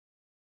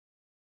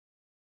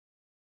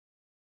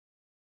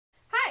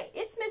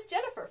Miss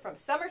Jenifer from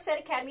Somerset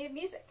Academy of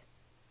Music.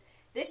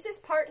 This is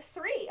part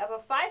 3 of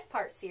a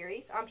 5-part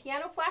series on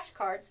piano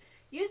flashcards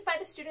used by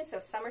the students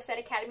of Somerset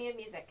Academy of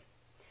Music.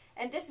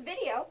 In this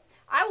video,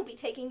 I will be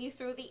taking you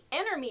through the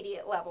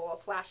intermediate level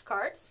of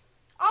flashcards.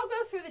 I'll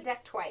go through the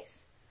deck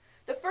twice.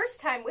 The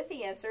first time with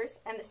the answers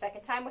and the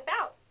second time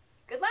without.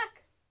 Good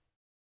luck!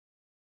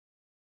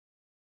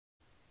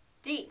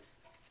 D,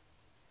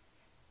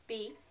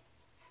 B,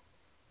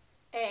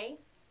 A,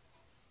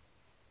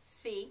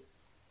 C,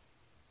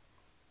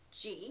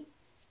 G,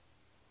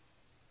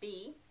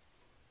 B,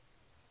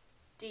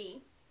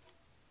 D,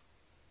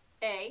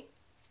 A,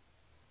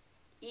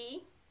 E,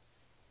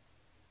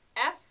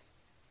 F,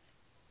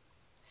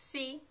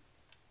 C,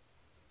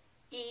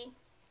 E,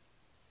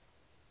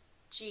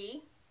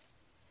 G,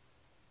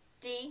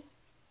 D,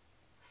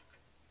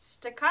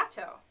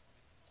 staccato.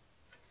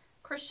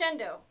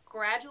 Crescendo,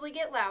 gradually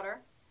get louder.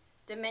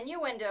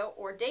 Diminuendo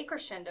or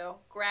decrescendo,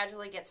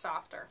 gradually get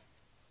softer.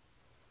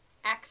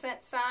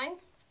 Accent sign.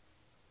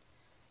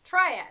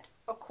 Triad,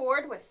 a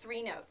chord with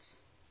 3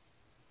 notes.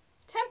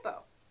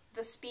 Tempo,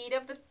 the speed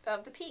of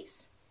the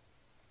piece.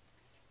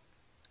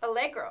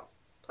 Allegro,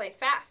 play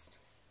fast.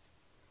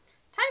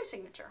 Time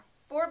signature,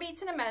 4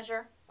 beats in a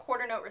measure,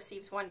 quarter note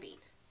receives 1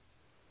 beat.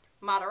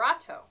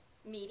 Moderato,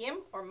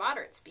 medium or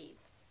moderate speed.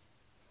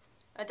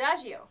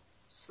 Adagio,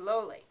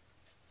 slowly.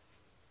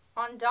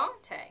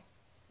 Andante,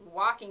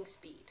 walking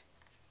speed.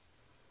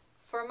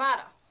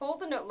 Fermata, hold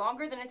the note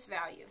longer than its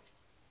value.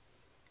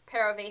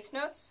 Pair of eighth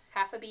notes,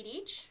 half a beat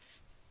each.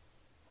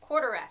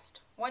 Quarter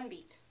rest, 1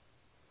 beat.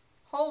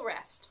 Whole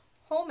rest,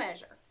 whole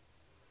measure.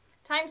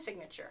 Time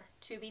signature,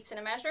 2 beats in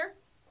a measure,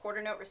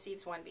 quarter note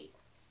receives 1 beat.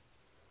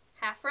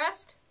 Half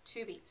rest,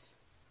 2 beats.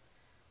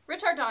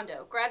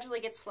 Ritardando, gradually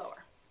gets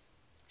slower.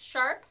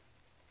 Sharp,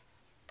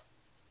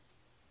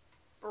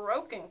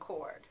 broken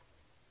chord.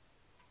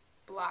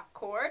 Block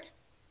chord.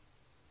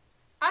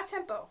 A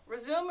tempo,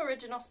 resume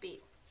original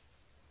speed.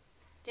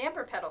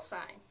 Damper pedal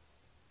sign.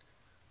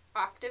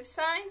 Octave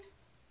sign.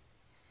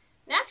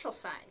 Natural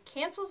sign,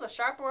 cancels a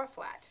sharp or a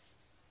flat.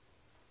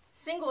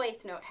 Single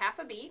eighth note, half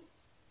a beat.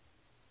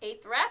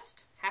 Eighth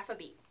rest, half a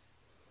beat.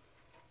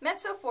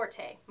 Mezzo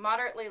forte,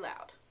 moderately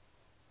loud.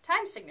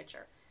 Time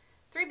signature,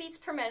 3 beats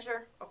per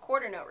measure, a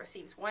quarter note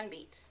receives 1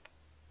 beat.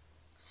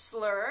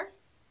 Slur,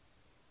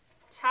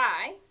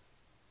 tie,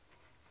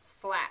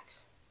 flat.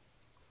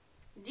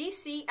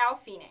 DC al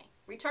fine,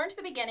 return to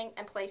the beginning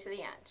and play to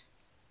the end.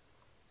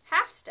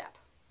 Half step,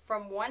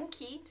 from one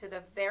key to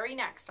the very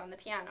next on the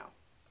piano.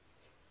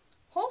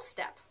 Whole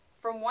step,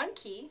 from one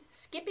key,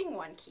 skipping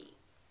 1 key.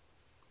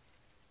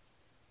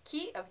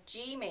 Key of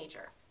G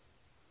major.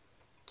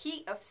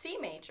 Key of C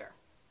major.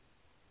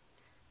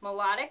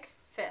 Melodic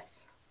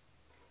fifth.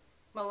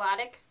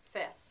 Melodic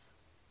fifth.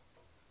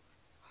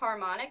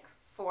 Harmonic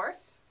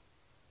fourth.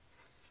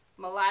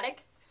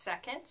 Melodic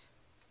second.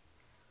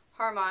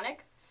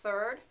 Harmonic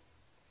third.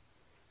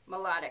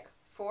 Melodic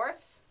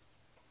fourth.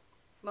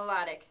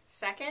 Melodic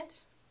second.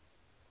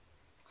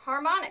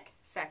 Harmonic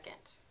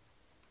second.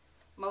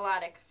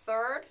 Melodic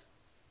third.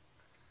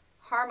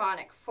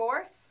 Harmonic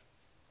fourth.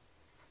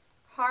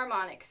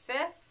 Harmonic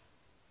fifth.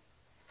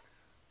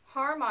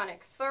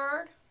 Harmonic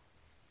third.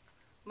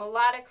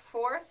 Melodic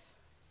fourth.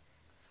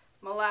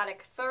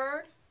 Melodic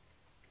third.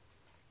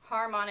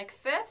 Harmonic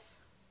fifth.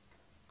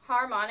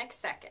 Harmonic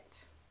second.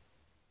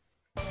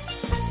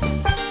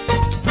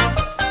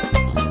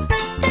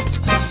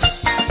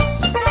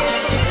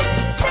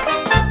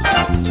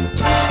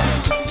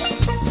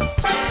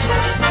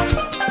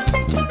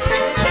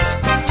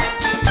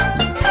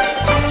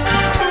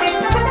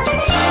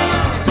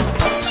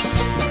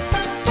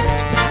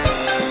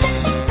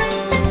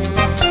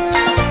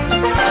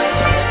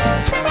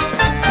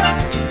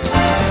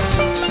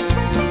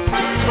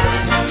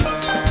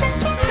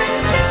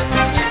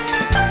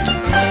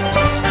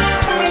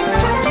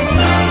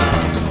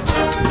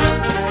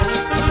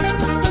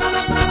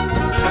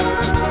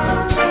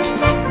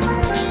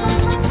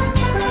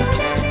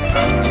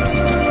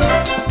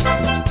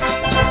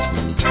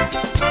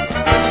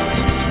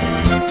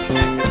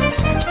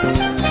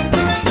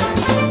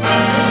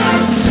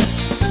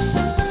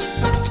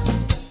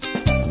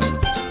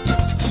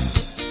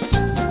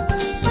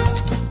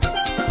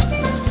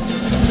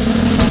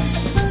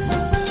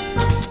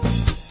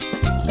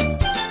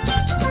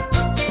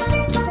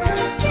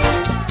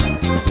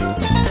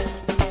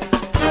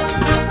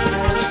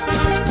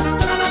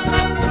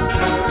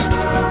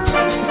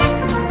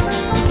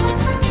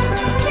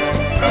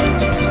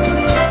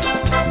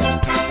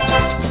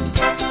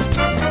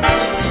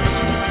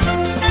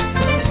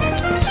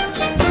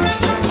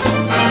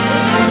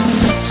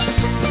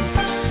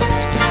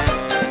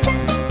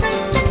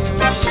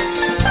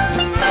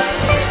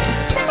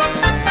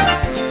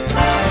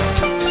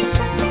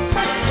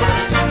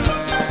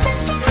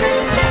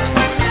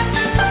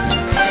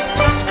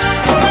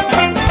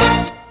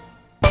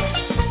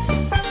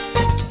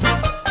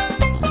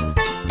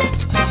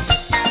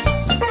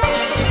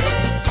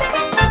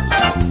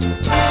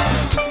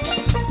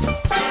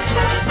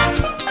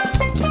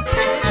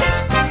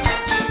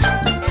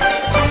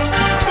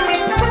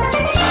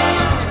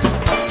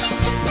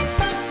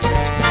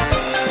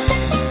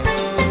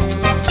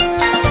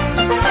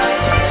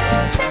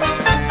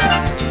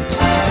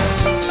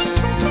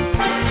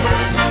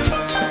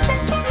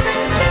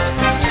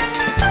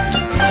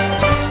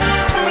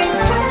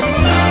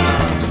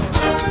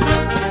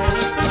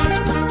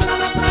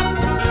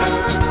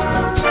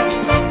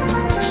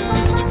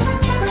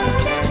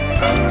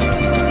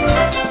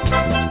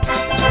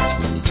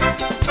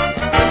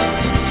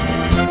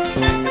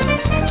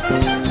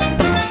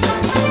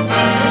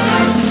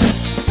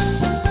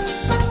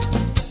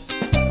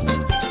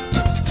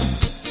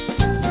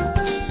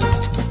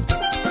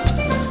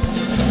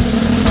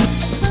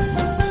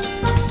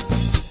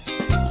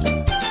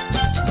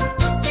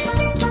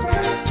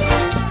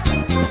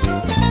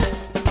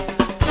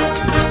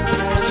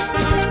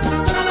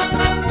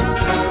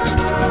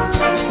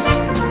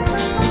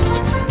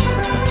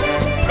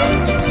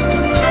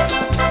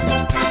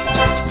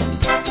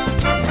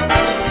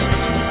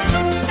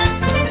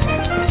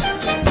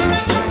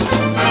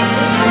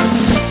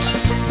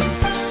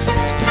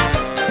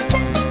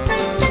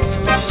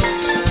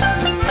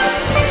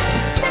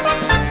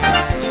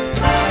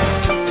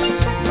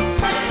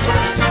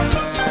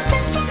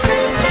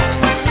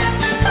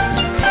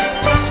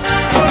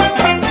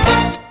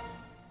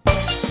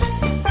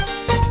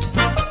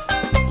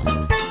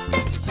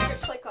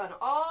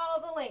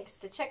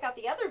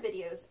 the other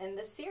videos in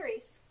this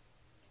series.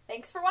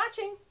 Thanks for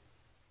watching.